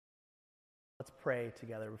Let's pray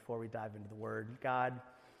together before we dive into the Word. God,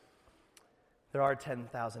 there are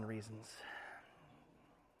 10,000 reasons.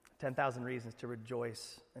 10,000 reasons to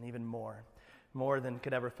rejoice, and even more than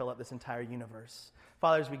could ever fill up this entire universe.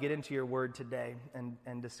 Father, as we get into your Word today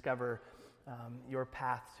and discover your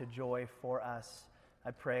path to joy for us,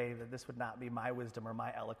 I pray that this would not be my wisdom or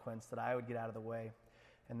my eloquence, that I would get out of the way,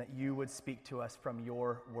 and that you would speak to us from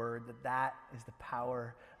your Word, that is the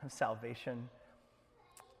power of salvation.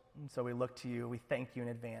 And so we look to you. We thank you in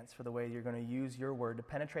advance for the way you're going to use your Word to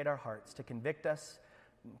penetrate our hearts, to convict us,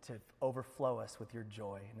 to overflow us with your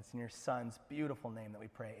joy. And it's in your Son's beautiful name that we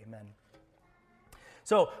pray. Amen.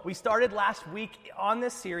 So we started last week on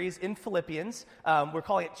this series in Philippians. We're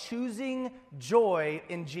calling it Choosing Joy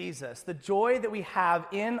in Jesus. The joy that we have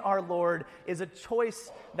in our Lord is a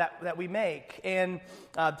choice that we make. And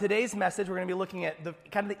today's message, we're going to be looking at the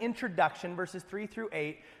kind of the introduction, verses 3 through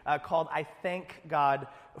 8, called I Thank God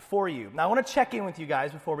For You. Now I want to check in with you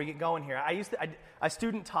guys before we get going here. I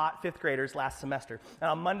student taught fifth graders last semester. And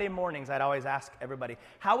on Monday mornings, I'd always ask everybody,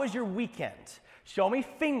 how was your weekend? Show me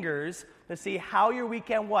fingers to see how your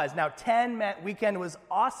weekend was. Now, 10 meant weekend was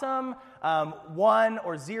awesome. 1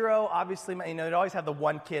 or 0, obviously, you'd always have the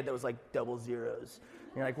one kid that was like double zeros.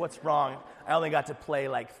 And you're like, what's wrong? I only got to play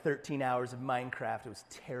like 13 hours of Minecraft. It was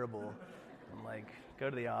terrible. I'm like, go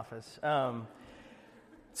to the office.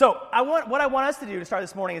 So what I want us to do to start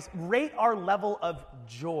this morning is rate our level of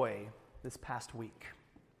joy this past week.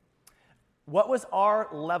 What was our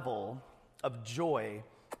level of joy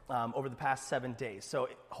over the past 7 days? So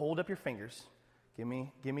hold up your fingers. Give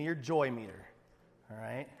me your joy meter. All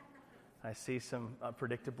right. I see some,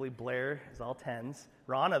 predictably, Blair is all 10s.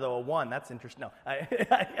 Rana, though, a 1. That's interesting. No,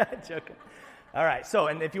 I'm joking. All right. So,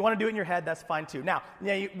 and if you want to do it in your head, that's fine too. Now,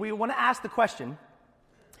 we want to ask the question,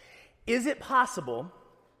 is it possible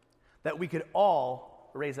that we could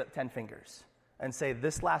all raise up 10 fingers and say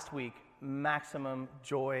this last week, maximum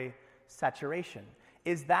joy saturation?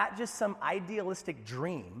 Is that just some idealistic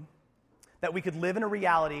dream that we could live in a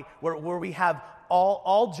reality where we have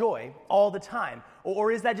all joy all the time?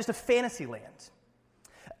 Or is that just a fantasy land?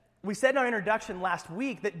 We said in our introduction last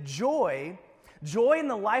week that joy in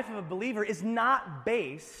the life of a believer is not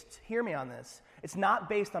based, hear me on this, it's not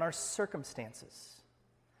based on our circumstances.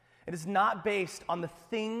 It is not based on the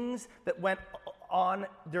things that went on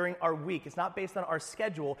during our week. It's not based on our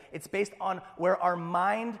schedule. It's based on where our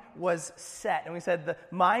mind was set. And we said the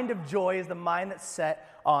mind of joy is the mind that's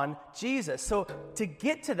set on Jesus. So to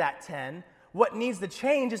get to that 10, what needs to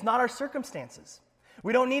change is not our circumstances.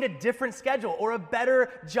 We don't need a different schedule or a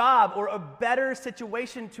better job or a better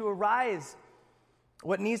situation to arise.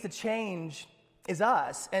 What needs to change is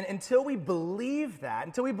us. And until we believe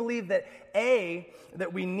that A,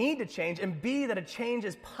 that we need to change, and B, that a change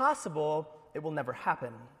is possible, it will never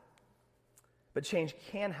happen. But change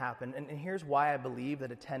can happen. And here's why I believe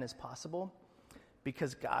that a 10 is possible.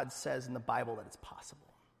 Because God says in the Bible that it's possible.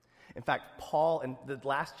 In fact, Paul, in the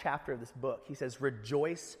last chapter of this book, he says,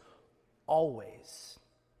 rejoice always.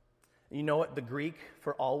 You know what the Greek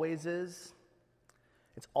for always is?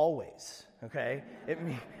 It's always, okay?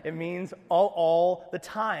 It means all the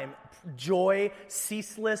time. Joy,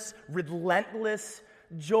 ceaseless, relentless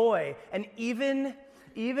joy. And even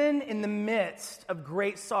in the midst of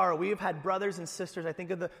great sorrow, we have had brothers and sisters, I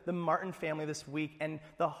think of the Martin family this week, and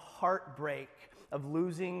the heartbreak of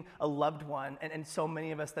losing a loved one, and so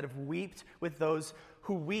many of us that have wept with those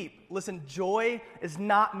who weep. Listen, joy does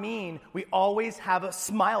not mean we always have a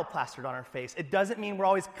smile plastered on our face. It doesn't mean we're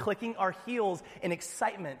always clicking our heels in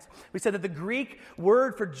excitement. We said that the Greek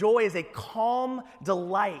word for joy is a calm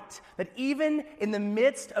delight, that even in the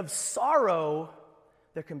midst of sorrow,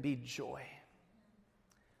 there can be joy.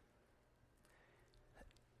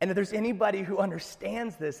 And if there's anybody who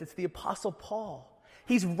understands this, it's the Apostle Paul.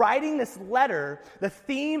 He's writing this letter, the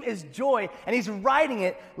theme is joy, and he's writing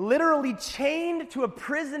it literally chained to a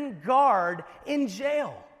prison guard in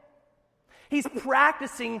jail. He's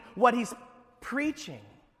practicing what he's preaching.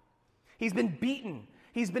 He's been beaten,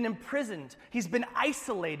 he's been imprisoned, he's been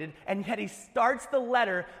isolated, and yet he starts the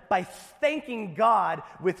letter by thanking God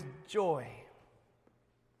with joy.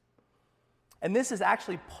 And this is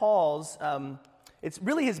actually Paul's, it's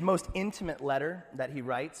really his most intimate letter that he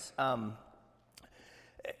writes.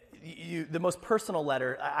 The most personal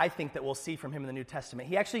letter, I think, that we'll see from him in the New Testament.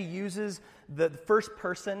 He actually uses the first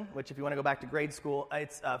person, which if you want to go back to grade school,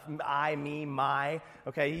 it's I, me, my.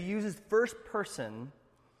 Okay, he uses first person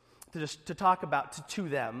to talk about to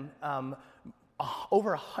them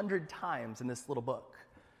over 100 times in this little book.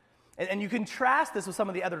 And you contrast this with some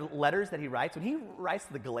of the other letters that he writes. When he writes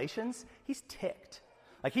to the Galatians, he's ticked.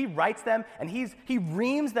 Like he writes them and he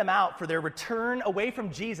reams them out for their return away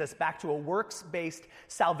from Jesus back to a works-based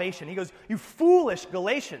salvation. He goes, you foolish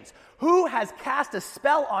Galatians, who has cast a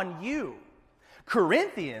spell on you?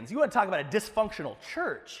 Corinthians, you want to talk about a dysfunctional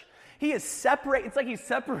church. It's like he's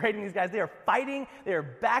separating these guys. They are fighting, they are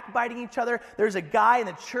backbiting each other. There's a guy in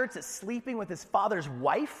the church that's sleeping with his father's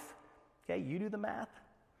wife. Okay, you do the math.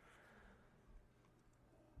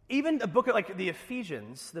 Even a book like the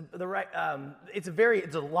Ephesians, it's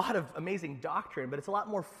a lot of amazing doctrine, but it's a lot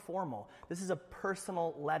more formal. This is a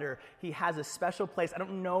personal letter. He has a special place. I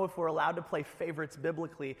don't know if we're allowed to play favorites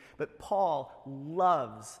biblically, but Paul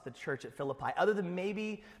loves the church at Philippi. Other than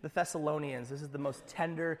maybe the Thessalonians, this is the most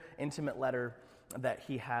tender, intimate letter that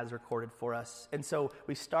he has recorded for us. And so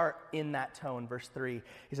we start in that tone, verse 3.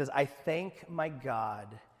 He says, I thank my God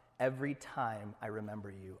every time I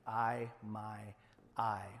remember you.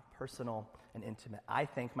 Personal and intimate. I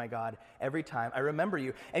thank my God every time I remember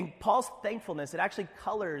you. And Paul's thankfulness, it actually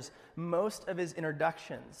colors most of his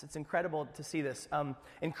introductions. It's incredible to see this.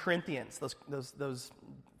 In Corinthians, those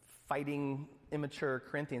fighting, immature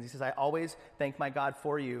Corinthians, he says, I always thank my God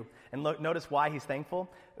for you. And notice why he's thankful.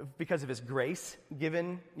 Because of his grace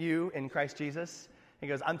given you in Christ Jesus. He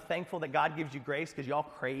goes, I'm thankful that God gives you grace because y'all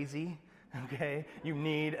crazy. Okay, you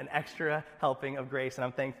need an extra helping of grace, and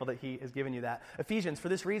I'm thankful that he has given you that. Ephesians, for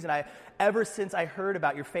this reason, ever since I heard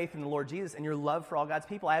about your faith in the Lord Jesus and your love for all God's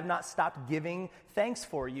people, I have not stopped giving thanks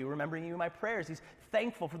for you, remembering you in my prayers. He's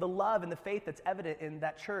thankful for the love and the faith that's evident in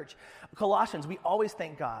that church. Colossians, we always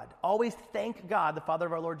thank God. Always thank God, the Father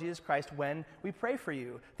of our Lord Jesus Christ, when we pray for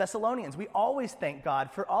you. Thessalonians, we always thank God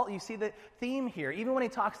for all. You see the theme here, even when he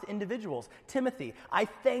talks to individuals. Timothy, I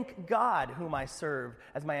thank God whom I serve,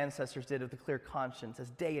 as my ancestors did with a clear conscience.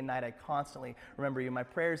 As day and night I constantly remember you in my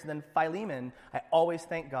prayers. And then Philemon, I always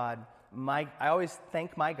thank God. I always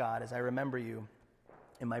thank my God as I remember you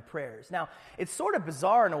in my prayers. Now, it's sort of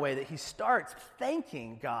bizarre in a way that he starts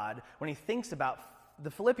thanking God when he thinks about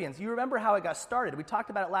the Philippians. You remember how it got started. We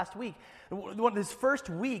talked about it last week. His first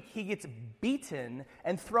week, he gets beaten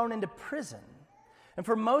and thrown into prison. And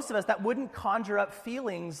for most of us, that wouldn't conjure up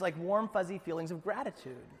feelings like warm, fuzzy feelings of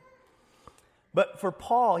gratitude. But for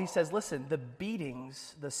Paul, he says, listen, the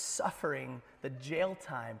beatings, the suffering, the jail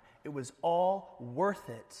time, it was all worth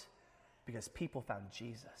it because people found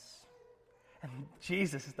Jesus. And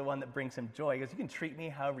Jesus is the one that brings him joy. He goes, you can treat me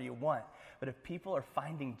however you want, but if people are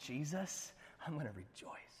finding Jesus, I'm going to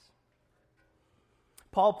rejoice.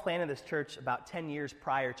 Paul planted this church about 10 years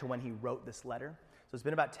prior to when he wrote this letter. So it's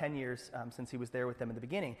been about 10 years since he was there with them in the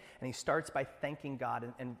beginning. And he starts by thanking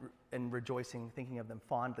God and rejoicing, thinking of them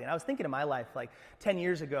fondly. And I was thinking in my life, like 10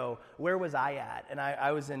 years ago, where was I at? And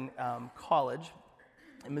I was in college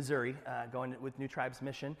in Missouri, going with New Tribes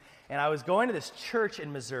Mission. And I was going to this church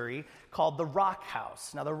in Missouri called the Rock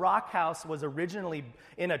House. Now, the Rock House was originally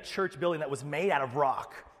in a church building that was made out of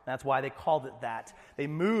rock. That's why they called it that. They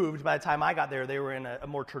moved, by the time I got there, they were in a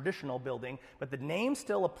more traditional building, but the name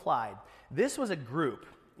still applied. This was a group.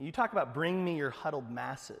 You talk about bring me your huddled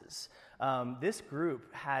masses. This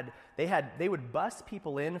group they would bus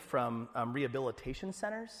people in from rehabilitation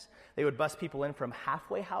centers. They would bus people in from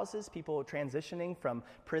halfway houses, people transitioning from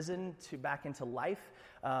prison to back into life.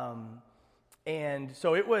 And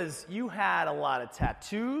so you had a lot of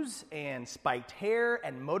tattoos and spiked hair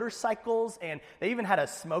and motorcycles, and they even had a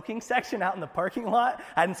smoking section out in the parking lot.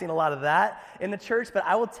 I hadn't seen a lot of that in the church, but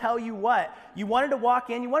I will tell you what, you wanted to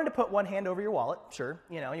walk in, you wanted to put one hand over your wallet, sure,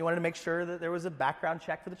 you wanted to make sure that there was a background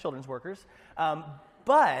check for the children's workers,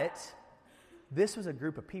 but this was a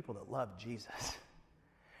group of people that loved Jesus,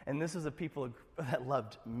 and this was a people that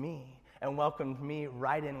loved me and welcomed me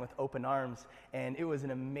right in with open arms. And it was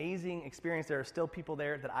an amazing experience. There are still people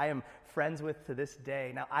there that I am friends with to this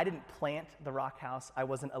day. Now, I didn't plant the Rock House. I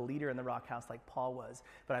wasn't a leader in the Rock House like Paul was,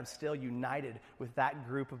 but I'm still united with that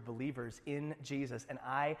group of believers in Jesus. And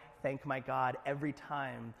I thank my God every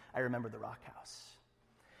time I remember the Rock House.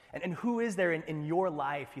 And who is there in your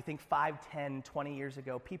life, you think 5, 10, 20 years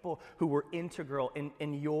ago, people who were integral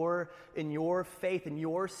in your faith, in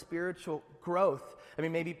your spiritual growth? I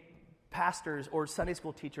mean, maybe pastors or Sunday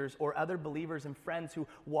school teachers or other believers and friends who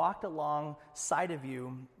walked alongside of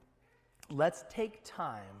you. Let's take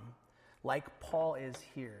time, like Paul is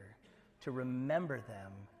here, to remember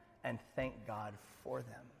them and thank God for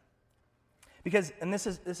them. Because, and this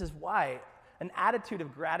is why, an attitude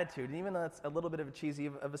of gratitude, and even though it's a little bit of a cheesy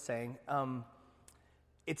of a saying,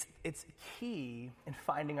 it's key in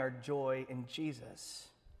finding our joy in Jesus.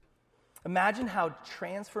 Imagine how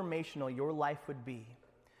transformational your life would be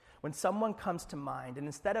When someone comes to mind, and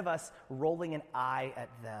instead of us rolling an eye at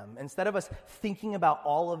them, instead of us thinking about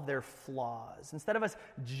all of their flaws, instead of us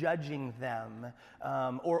judging them,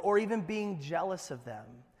 or even being jealous of them,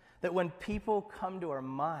 that when people come to our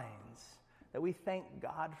minds, that we thank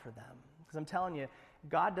God for them. Because I'm telling you,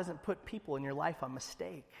 God doesn't put people in your life on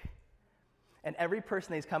mistake. And every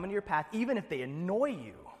person that's come into your path, even if they annoy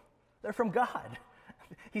you, they're from God.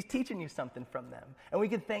 He's teaching you something from them. And we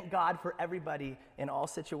can thank God for everybody in all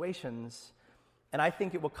situations. And I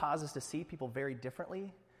think it will cause us to see people very differently.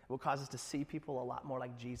 It will cause us to see people a lot more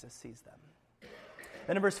like Jesus sees them.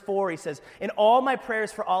 Then in verse 4, he says, "In all my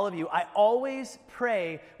prayers for all of you, I always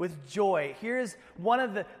pray with joy." Here's one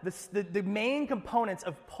of the main components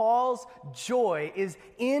of Paul's joy is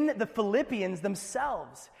in the Philippians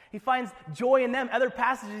themselves. He finds joy in them. Other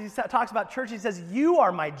passages he talks about church. He says, "You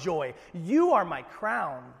are my joy. You are my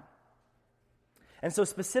crown." And so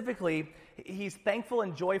specifically, he's thankful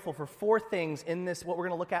and joyful for four things in this, what we're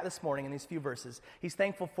going to look at this morning in these few verses. He's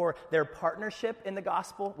thankful for their partnership in the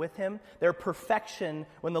gospel with him, their perfection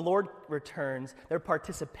when the Lord returns, their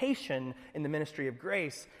participation in the ministry of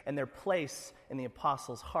grace, and their place in the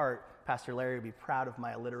apostles' heart. Pastor Larry would be proud of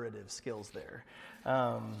my alliterative skills there.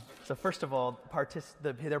 So first of all,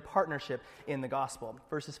 their partnership in the gospel.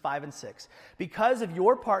 Verses 5 and 6. "Because of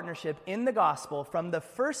your partnership in the gospel from the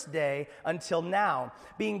first day until now,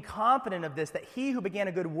 being confident of this, that he who began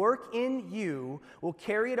a good work in you will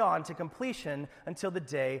carry it on to completion until the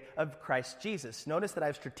day of Christ Jesus." Notice that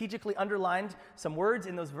I've strategically underlined some words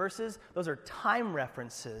in those verses. Those are time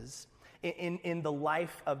references in the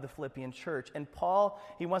life of the Philippian church. And Paul,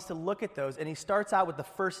 he wants to look at those, and he starts out with the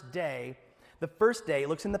first day. The first day, he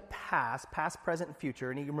looks in the past, present, and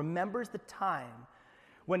future, and he remembers the time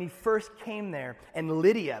when he first came there. And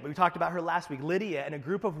Lydia, we talked about her last week, Lydia and a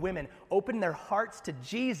group of women opened their hearts to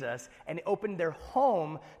Jesus and opened their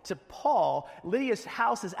home to Paul. Lydia's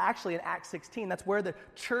house is actually in Acts 16. That's where the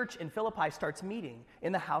church in Philippi starts meeting,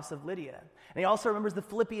 in the house of Lydia. And he also remembers the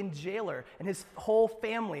Philippian jailer and his whole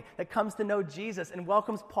family that comes to know Jesus and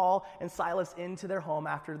welcomes Paul and Silas into their home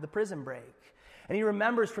after the prison break. And he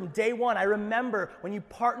remembers from day one, I remember when you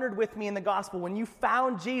partnered with me in the gospel, when you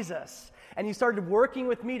found Jesus, and you started working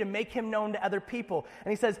with me to make him known to other people.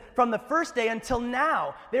 And he says, from the first day until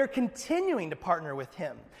now, they're continuing to partner with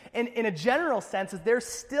him. And in a general sense, they're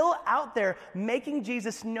still out there making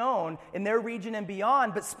Jesus known in their region and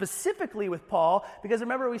beyond, but specifically with Paul, because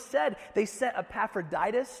remember we said they sent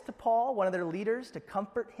Epaphroditus to Paul, one of their leaders, to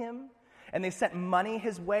comfort him. And they sent money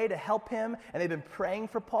his way to help him, and they've been praying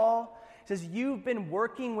for Paul. He says, you've been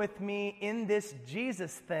working with me in this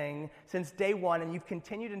Jesus thing since day one, and you've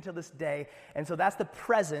continued until this day. And so that's the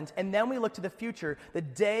present. And then we look to the future, the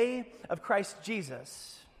day of Christ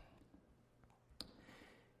Jesus.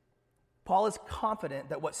 Paul is confident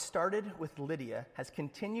that what started with Lydia has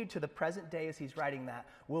continued to the present day as he's writing that,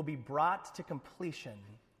 will be brought to completion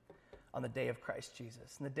on the day of Christ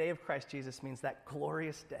Jesus. And the day of Christ Jesus means that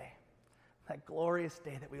glorious day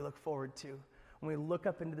that we look forward to. When we look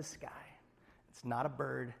up into the sky, it's not a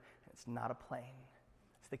bird, it's not a plane.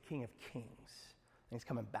 It's the King of Kings, and he's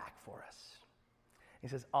coming back for us. He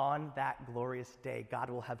says, on that glorious day, God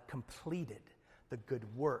will have completed the good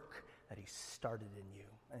work that he started in you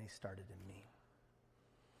and he started in me.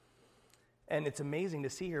 And it's amazing to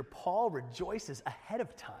see here, Paul rejoices ahead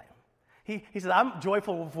of time. He says, I'm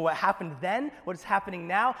joyful for what happened then, what's happening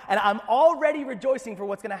now, and I'm already rejoicing for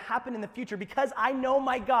what's going to happen in the future because I know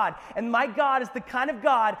my God. And my God is the kind of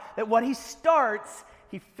God that what he starts,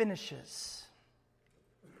 he finishes.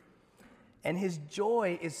 And his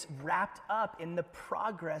joy is wrapped up in the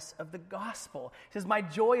progress of the gospel. He says, my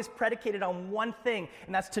joy is predicated on one thing,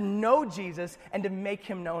 and that's to know Jesus and to make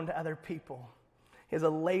him known to other people. He has a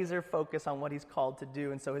laser focus on what he's called to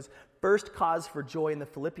do. And so his first cause for joy in the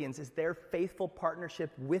Philippians is their faithful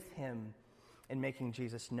partnership with him in making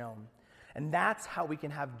Jesus known. And that's how we can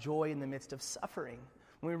have joy in the midst of suffering.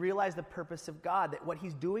 When we realize the purpose of God, that what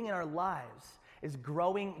he's doing in our lives is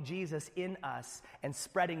growing Jesus in us and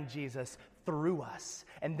spreading Jesus through us.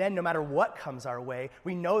 And then no matter what comes our way,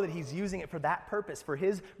 we know that he's using it for that purpose, for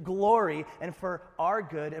his glory and for our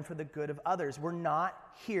good and for the good of others. We're not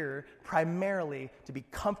here primarily to be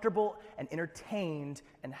comfortable and entertained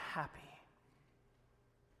and happy.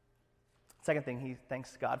 Second thing he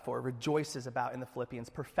thanks God for, rejoices about in the Philippians,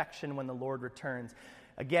 perfection when the Lord returns.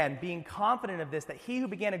 Again, being confident of this, that he who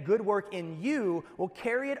began a good work in you will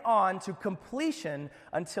carry it on to completion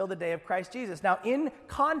until the day of Christ Jesus. Now, in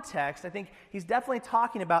context, I think he's definitely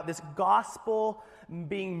talking about this gospel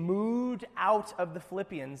being moved out of the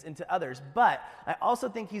Philippians into others. But I also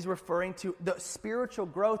think he's referring to the spiritual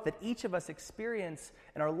growth that each of us experience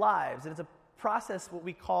in our lives. And it's a process what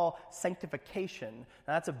we call sanctification.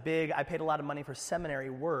 Now that's a big, I paid a lot of money for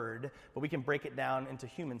seminary word, but we can break it down into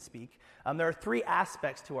human speak. There are three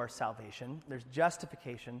aspects to our salvation. There's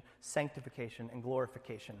justification, sanctification, and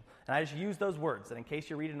glorification. And I just use those words that in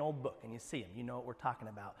case you read an old book and you see them, you know what we're talking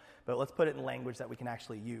about. But let's put it in language that we can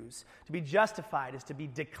actually use. To be justified is to be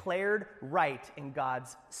declared right in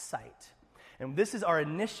God's sight. And this is our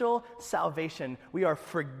initial salvation. We are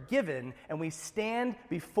forgiven, and we stand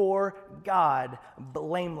before God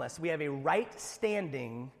blameless. We have a right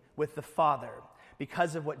standing with the Father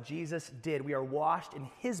because of what Jesus did. We are washed in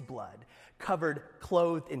his blood, covered,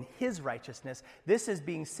 clothed in his righteousness. This is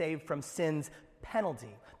being saved from sin's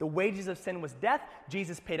penalty. The wages of sin was death.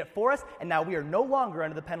 Jesus paid it for us, and now we are no longer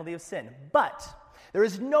under the penalty of sin. But there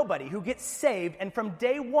is nobody who gets saved and from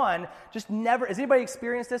day one just never, has anybody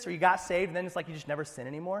experienced this, or you got saved and then it's like you just never sin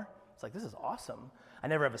anymore? It's like, this is awesome. I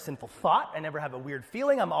never have a sinful thought. I never have a weird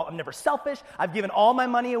feeling. I'm never selfish. I've given all my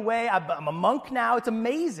money away. I'm a monk now. It's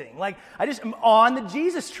amazing. Like, I just am on the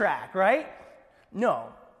Jesus track, right? No,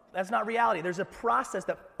 that's not reality. There's a process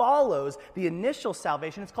that follows the initial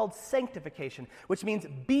salvation. It's called sanctification, which means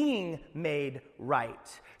being made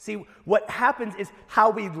right. See, what happens is how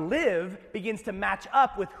we live begins to match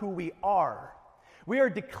up with who we are. We are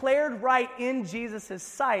declared right in Jesus'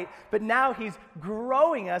 sight, but now he's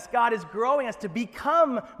growing us. God is growing us to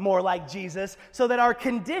become more like Jesus so that our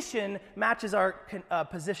condition matches our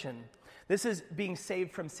position. This is being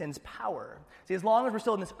saved from sin's power. See, as long as we're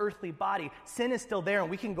still in this earthly body, sin is still there and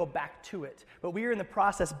we can go back to it. But we are in the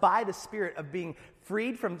process by the Spirit of being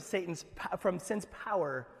freed from sin's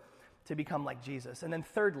power to become like Jesus. And then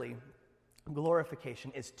thirdly,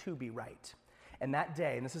 glorification is to be right. And that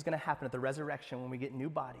day, and this is going to happen at the resurrection when we get new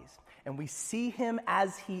bodies, and we see him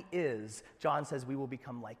as he is, John says we will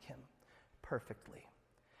become like him perfectly.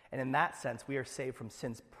 And in that sense, we are saved from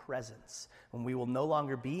sin's presence. When we will no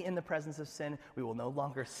longer be in the presence of sin, we will no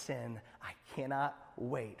longer sin. I cannot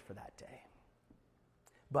wait for that day.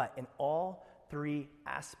 But in all three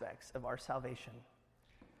aspects of our salvation,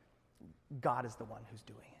 God is the one who's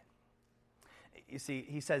doing it. You see,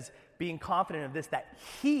 he says, being confident of this, that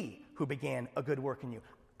he who began a good work in you.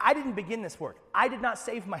 I didn't begin this work. I did not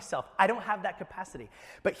save myself. I don't have that capacity.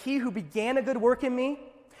 But he who began a good work in me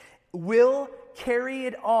will carry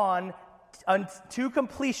it on to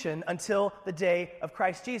completion until the day of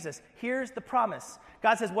Christ Jesus. Here's the promise.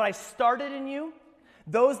 God says, what I started in you,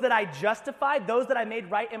 those that I justified, those that I made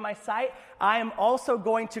right in my sight, I am also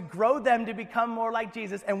going to grow them to become more like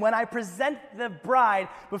Jesus. And when I present the bride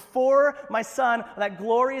before my Son, on that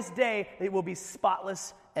glorious day, it will be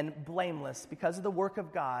spotless and blameless because of the work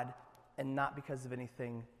of God and not because of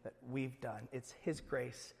anything that we've done. It's his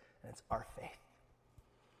grace and it's our faith.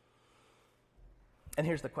 And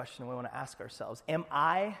here's the question we want to ask ourselves. Am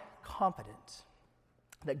I confident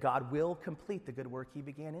that God will complete the good work he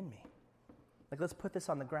began in me? Like, let's put this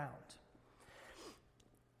on the ground.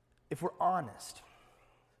 If we're honest,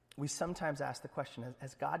 we sometimes ask the question,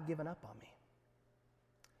 has God given up on me?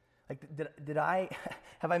 Like,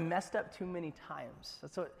 have I messed up too many times?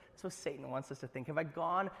 That's what Satan wants us to think. Have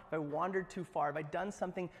I wandered too far? Have I done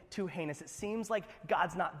something too heinous? It seems like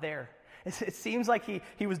God's not there. It seems like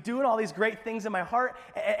he was doing all these great things in my heart,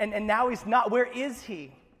 and now he's not. Where is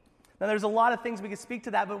he? Now, there's a lot of things we could speak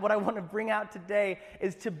to that, but what I want to bring out today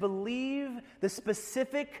is to believe the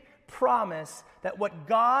specific promise that what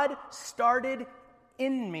God started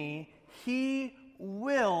in me, he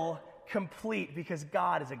will complete, because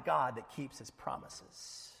God is a God that keeps his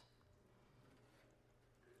promises.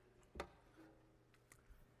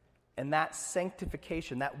 And that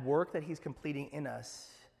sanctification, that work that he's completing in us,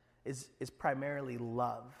 is primarily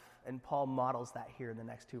love. And Paul models that here in the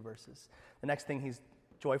next two verses. The next thing he's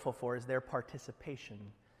joyful for is their participation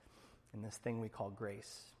in this thing we call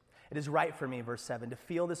grace. It is right for me, verse 7, to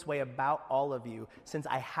feel this way about all of you, since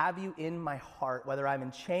I have you in my heart, whether I'm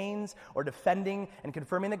in chains or defending and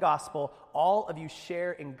confirming the gospel, all of you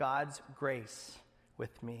share in God's grace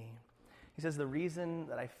with me. He says, the reason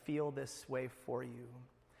that I feel this way for you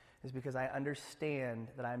is because I understand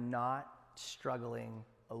that I'm not struggling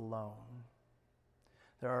alone.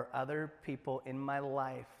 There are other people in my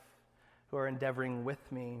life who are endeavoring with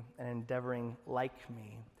me and endeavoring like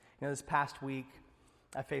me. You know, this past week,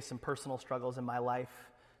 I faced some personal struggles in my life,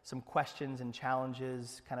 some questions and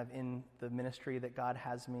challenges kind of in the ministry that God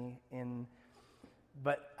has me in.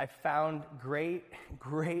 But I found great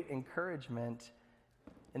encouragement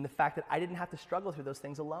in the fact that I didn't have to struggle through those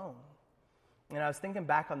things alone. And I was thinking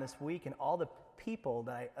back on this week and all the people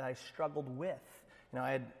that I struggled with.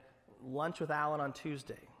 I had lunch with Alan on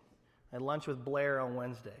Tuesday. I had lunch with Blair on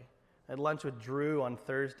Wednesday. I had lunch with Drew on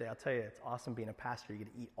Thursday. I'll tell you, it's awesome being a pastor. You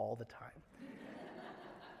get to eat all the time.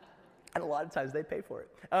 And a lot of times they pay for it.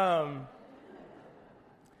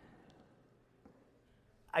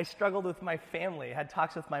 I struggled with my family. I had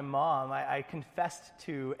talks with my mom. I confessed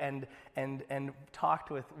to and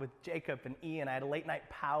talked with Jacob and Ian. I had a late night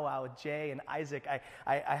powwow with Jay and Isaac.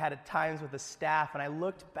 I had at times with the staff, and I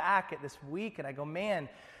looked back at this week and I go, man,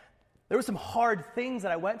 there were some hard things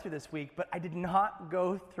that I went through this week, but I did not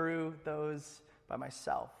go through those by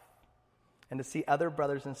myself. And to see other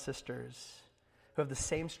brothers and sisters who have the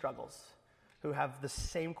same struggles, who have the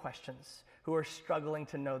same questions, who are struggling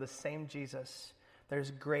to know the same Jesus,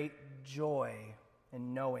 there's great joy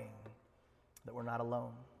in knowing that we're not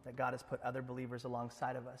alone, that God has put other believers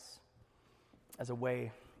alongside of us as a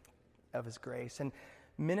way of his grace. And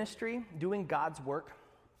ministry, doing God's work,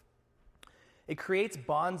 it creates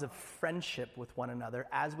bonds of friendship with one another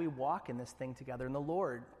as we walk in this thing together in the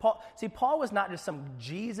Lord. Paul was not just some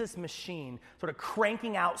Jesus machine sort of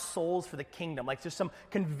cranking out souls for the kingdom, like just some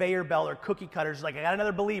conveyor belt or cookie cutters, like I got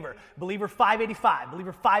another believer 585,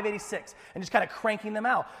 believer 586, and just kind of cranking them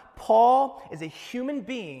out. Paul is a human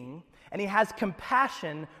being, and he has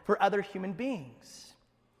compassion for other human beings.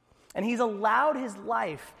 And he's allowed his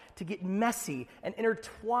life to get messy and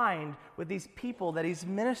intertwined with these people that he's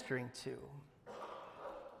ministering to.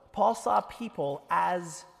 Paul saw people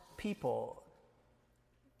as people.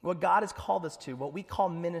 What God has called us to, what we call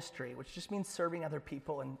ministry, which just means serving other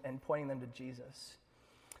people and pointing them to Jesus.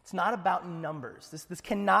 It's not about numbers. This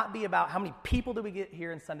cannot be about how many people do we get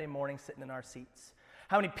here on Sunday morning sitting in our seats.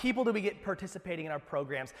 How many people do we get participating in our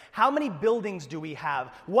programs? How many buildings do we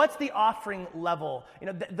have? What's the offering level?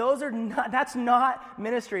 That's not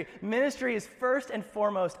ministry. Ministry is first and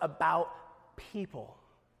foremost about people.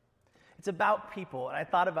 It's about people. And I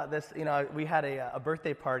thought about this. We had a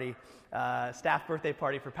birthday party, staff birthday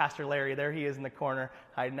party for Pastor Larry. There he is in the corner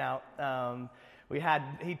hiding out.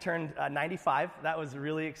 He turned 95. That was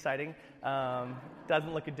really exciting.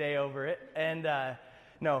 Doesn't look a day over it. And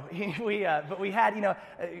but we had,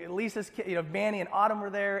 Lisa's kid, Manny and Autumn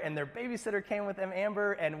were there, and their babysitter came with them,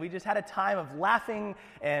 Amber, and we just had a time of laughing,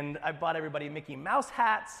 and I bought everybody Mickey Mouse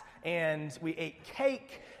hats, and we ate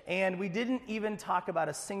cake, and we didn't even talk about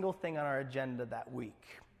a single thing on our agenda that week.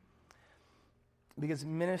 Because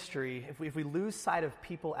ministry, if we lose sight of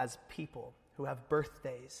people as people who have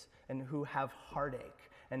birthdays, and who have heartache,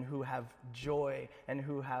 and who have joy, and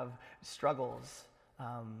who have struggles,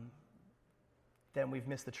 then we've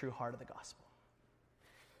missed the true heart of the gospel.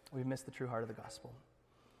 We've missed the true heart of the gospel.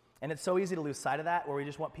 And it's so easy to lose sight of that, where we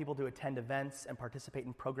just want people to attend events and participate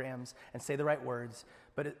in programs and say the right words,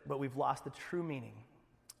 but we've lost the true meaning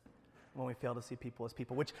when we fail to see people as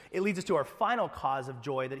people, which it leads us to our final cause of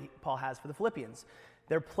joy that Paul has for the Philippians,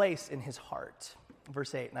 their place in his heart.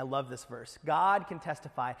 Verse 8, and I love this verse. God can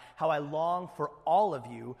testify how I long for all of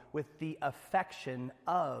you with the affection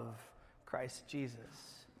of Christ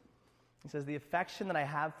Jesus. He says, the affection that I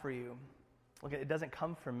have for you, look, it doesn't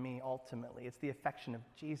come from me ultimately. It's the affection of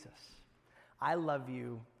Jesus. I love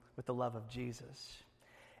you with the love of Jesus.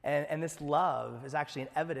 And this love is actually an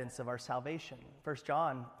evidence of our salvation. 1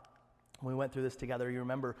 John, when we went through this together, you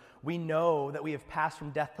remember, we know that we have passed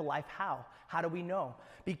from death to life. How? How do we know?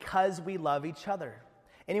 Because we love each other.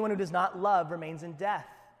 Anyone who does not love remains in death.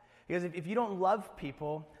 Because if you don't love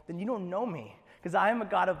people, then you don't know me. Because I am a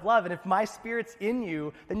God of love, and if my Spirit's in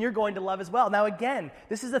you, then you're going to love as well. Now again,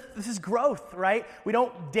 this is growth, right? We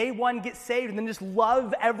don't day one get saved and then just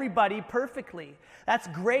love everybody perfectly. That's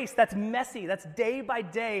grace, that's messy, that's day by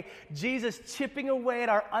day, Jesus chipping away at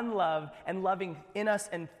our unlove and loving in us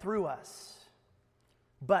and through us.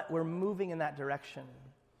 But we're moving in that direction.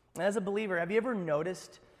 And as a believer, have you ever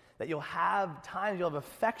noticed that you'll have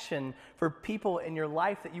affection for people in your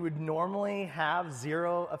life that you would normally have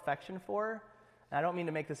zero affection for? I don't mean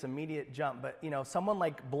to make this immediate jump, but someone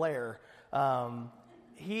like Blair,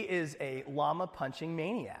 he is a llama punching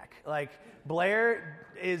maniac. Like, Blair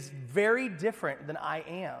is very different than I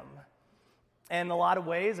am. And in a lot of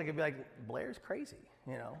ways, I could be like, Blair's crazy,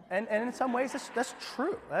 And in some ways, that's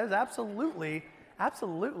true. That is absolutely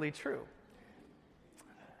true.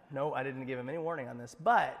 No, I didn't give him any warning on this.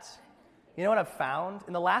 But you know what I've found?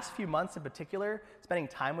 In the last few months in particular, spending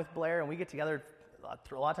time with Blair, and we get together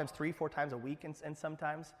a lot of times 3-4 times a week and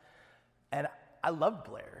sometimes. And I love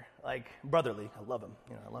Blair, like brotherly. I love him.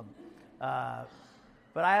 I love him.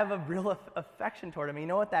 But I have a real affection toward him. You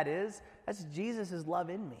know what that is? That's Jesus'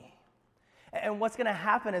 love in me. And what's going to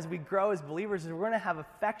happen as we grow as believers is we're going to have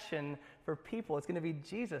affection for people. It's going to be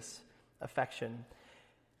Jesus affection.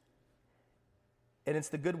 And it's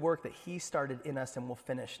the good work that he started in us and will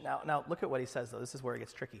finish. Now look at what he says, though. This is where it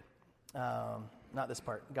gets tricky. Not this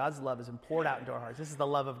part. God's love is poured out into our hearts. This is the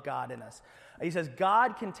love of God in us. He says,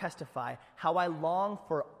 God can testify how I long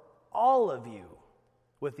for all of you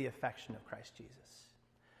with the affection of Christ Jesus.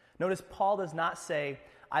 Notice Paul does not say,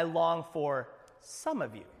 I long for some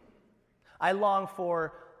of you. I long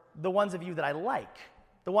for the ones of you that I like,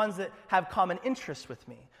 the ones that have common interests with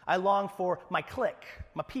me. I long for my clique,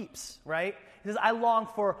 my peeps, right? He says, I long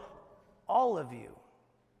for all of you.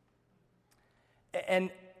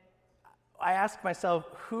 And I ask myself,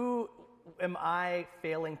 who am I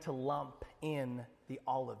failing to lump in the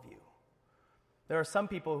all of you? There are some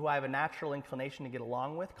people who I have a natural inclination to get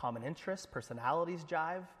along with, common interests, personalities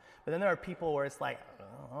jive. But then there are people where it's like,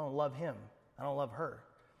 I don't love him. I don't love her.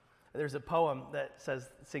 There's a poem that says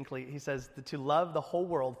succinctly, he says, to love the whole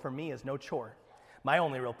world for me is no chore. My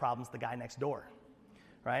only real problem is the guy next door.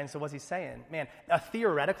 Right? And so what's he saying? Man, a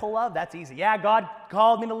theoretical love, that's easy. Yeah, God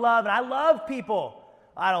called me to love, and I love people.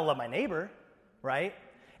 I don't love my neighbor, right?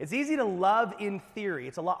 It's easy to love in theory.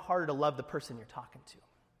 It's a lot harder to love the person you're talking to.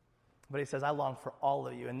 But he says, I long for all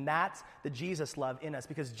of you. And that's the Jesus love in us,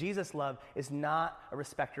 because Jesus love is not a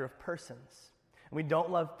respecter of persons. And we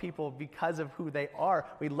don't love people because of who they are.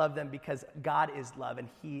 We love them because God is love, and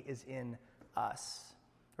he is in us,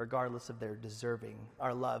 regardless of their deserving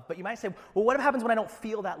our love. But you might say, well, what happens when I don't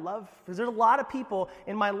feel that love? Because there's a lot of people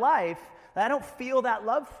in my life that I don't feel that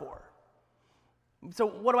love for. So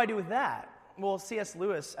what do I do with that? Well, C.S.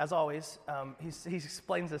 Lewis, as always, he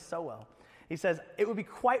explains this so well. He says, it would be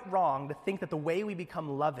quite wrong to think that the way we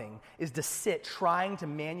become loving is to sit trying to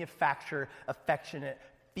manufacture affectionate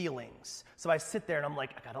feelings. So I sit there and I'm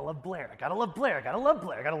like, I gotta love Blair, I gotta love Blair, I gotta love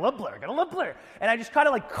Blair, I gotta love Blair, I gotta love Blair. And I just kind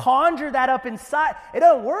of like conjure that up inside. It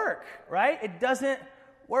doesn't work, right? It doesn't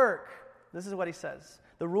work. This is what he says.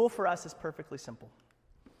 The rule for us is perfectly simple.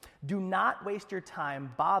 Do not waste your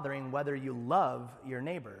time bothering whether you love your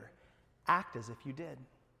neighbor. Act as if you did.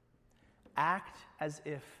 Act as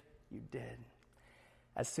if you did.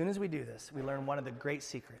 As soon as we do this, we learn one of the great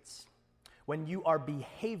secrets. When you are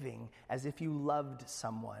behaving as if you loved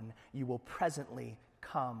someone, you will presently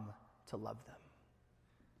come to love them.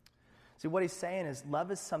 See, what he's saying is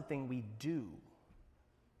love is something we do.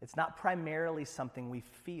 It's not primarily something we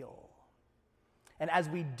feel. And as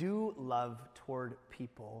we do love toward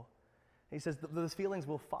people, he says those feelings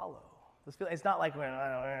will follow. It's not like,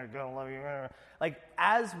 I'm going to love you. Like,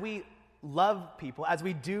 as we love people, as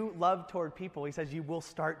we do love toward people, he says you will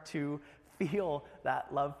start to feel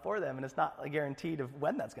that love for them. And it's not a guaranteed of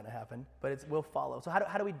when that's going to happen, but it will follow. So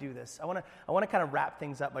how do we do this? I want to kind of wrap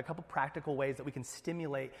things up by a couple practical ways that we can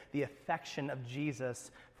stimulate the affection of Jesus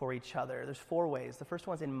for each other. There's 4 ways. The first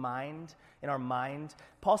one's in our mind.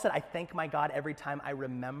 Paul said, I thank my God every time I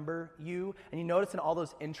remember you. And you notice in all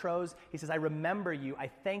those intros, he says, I remember you, I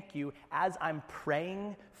thank you as I'm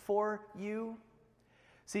praying for you.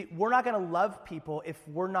 See, we're not going to love people if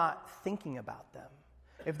we're not thinking about them.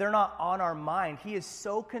 If they're not on our mind. He is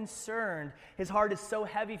so concerned. His heart is so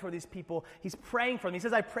heavy for these people. He's praying for them. He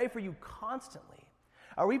says, I pray for you constantly.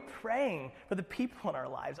 Are we praying for the people in our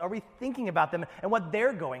lives? Are we thinking about them and what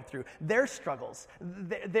they're going through, their struggles,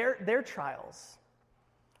 their trials,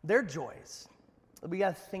 their joys? We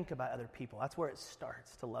got to think about other people. That's where it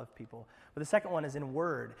starts, to love people. But the second one is in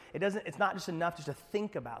word. It's not just enough just to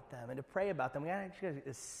think about them and to pray about them. We actually got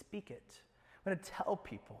to speak it. We're going to tell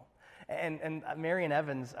people. And Marian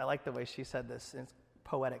Evans, I like the way she said this. It's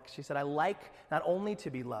poetic. She said, I like not only to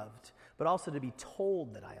be loved, but also to be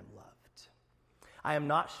told that I am loved. I am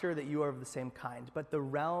not sure that you are of the same kind, but the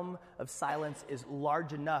realm of silence is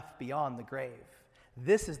large enough beyond the grave.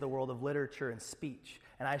 This is the world of literature and speech,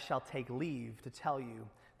 and I shall take leave to tell you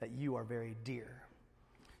that you are very dear.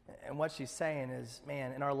 And what she's saying is,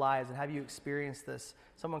 man, in our lives, and have you experienced this?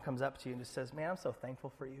 Someone comes up to you and just says, man, I'm so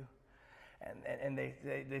thankful for you. And they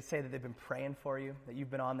say that they've been praying for you, that you've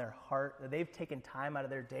been on their heart, that they've taken time out of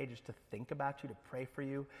their day just to think about you, to pray for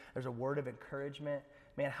you. There's a word of encouragement.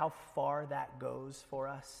 Man, how far that goes for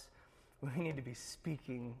us. We need to be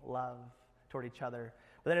speaking love toward each other.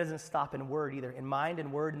 But that doesn't stop in word either. In mind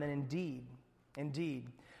and word, and then in deed. Indeed.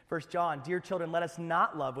 1 John, dear children, let us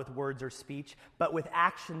not love with words or speech, but with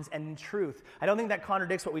actions and in truth. I don't think that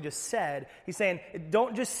contradicts what we just said. He's saying,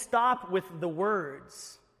 don't just stop with the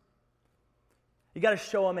words. You got to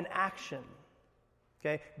show them in action.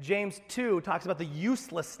 Okay? James 2 talks about the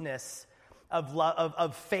uselessness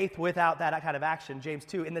of faith without that kind of action. James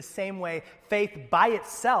 2, in the same way, faith by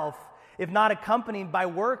itself, if not accompanied by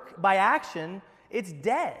work, by action, it's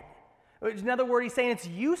dead. In other words, he's saying it's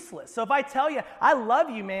useless. So if I tell you, I love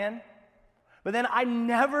you, man, But then I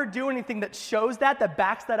never do anything that shows that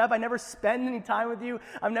backs that up. I never spend any time with you.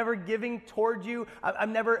 I'm never giving toward you.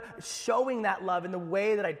 I'm never showing that love in the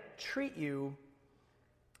way that I treat you.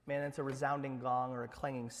 Man, it's a resounding gong or a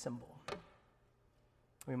clanging cymbal.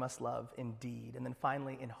 We must love in deed. And then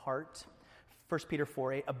finally, in heart. 1 Peter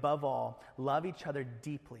 4:8, above all, love each other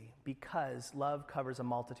deeply because love covers a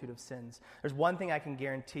multitude of sins. There's one thing I can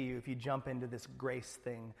guarantee you if you jump into this grace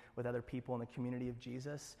thing with other people in the community of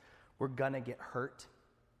Jesus, we're going to get hurt.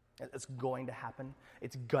 It's going to happen.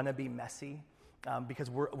 It's going to be messy because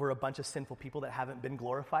we're a bunch of sinful people that haven't been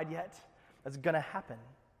glorified yet. That's going to happen.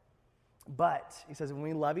 But, he says, when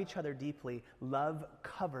we love each other deeply, love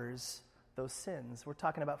covers those sins. We're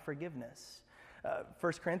talking about forgiveness.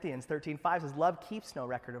 1 Corinthians 13:5 says, love keeps no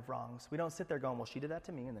record of wrongs. We don't sit there going, well, she did that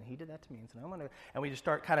to me, and then he did that to me, and so I'm gonna, and we just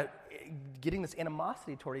start kind of getting this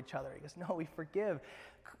animosity toward each other. He goes, no, we forgive.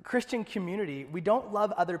 Christian community, we don't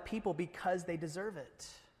love other people because they deserve it.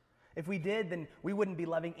 If we did, then we wouldn't be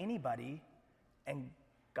loving anybody, and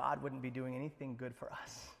God wouldn't be doing anything good for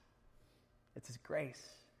us. It's His grace.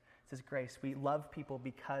 It's His grace. We love people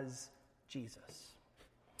because Jesus.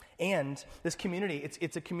 And this community,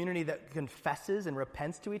 it's a community that confesses and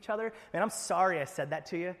repents to each other. Man, I'm sorry I said that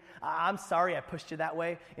to you. I'm sorry I pushed you that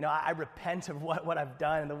way. You know, I repent of what I've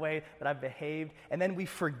done and the way that I've behaved. And then we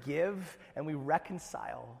forgive and we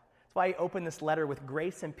reconcile. That's why I open this letter with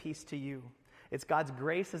grace and peace to you. It's God's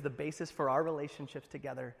grace as the basis for our relationships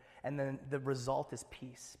together. And then the result is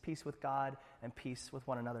peace. Peace with God and peace with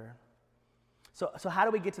one another. So how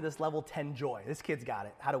do we get to this level 10 joy? This kid's got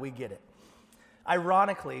it. How do we get it?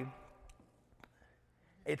 Ironically,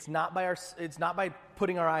 it's not by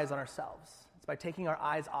putting our eyes on ourselves. It's by taking our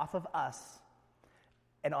eyes off of us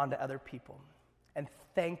and onto other people and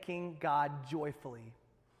thanking God joyfully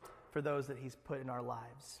for those that He's put in our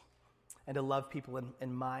lives, and to love people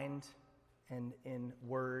in mind and in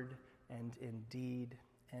word and in deed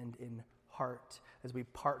and in heart as we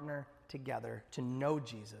partner together to know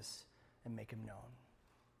Jesus and make Him known.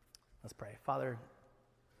 Let's pray. Father,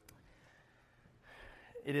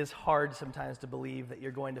 it is hard sometimes to believe that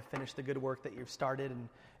you're going to finish the good work that you've started.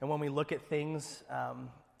 And when we look at things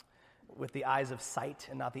with the eyes of sight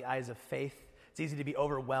and not the eyes of faith, it's easy to be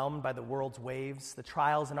overwhelmed by the world's waves, the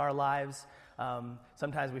trials in our lives.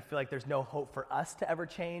 Sometimes we feel like there's no hope for us to ever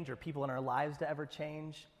change or people in our lives to ever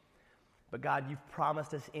change. But God, you've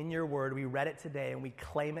promised us in your word. We read it today and we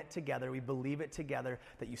claim it together. We believe it together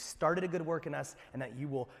that you started a good work in us and that you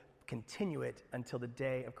will continue it until the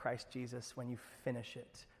day of Christ Jesus when you finish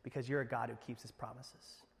it, because you're a God who keeps His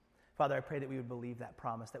promises. Father, I pray that we would believe that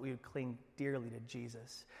promise, that we would cling dearly to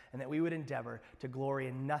Jesus, and that we would endeavor to glory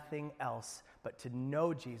in nothing else but to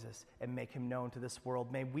know Jesus and make Him known to this world.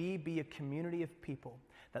 May we be a community of people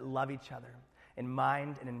that love each other in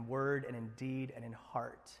mind and in word and in deed and in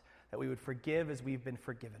heart, that we would forgive as we've been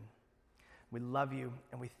forgiven. We love you,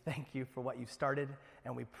 and we thank you for what you've started,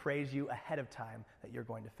 and we praise you ahead of time that you're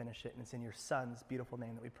going to finish it. And it's in your Son's beautiful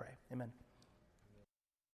name that we pray. Amen.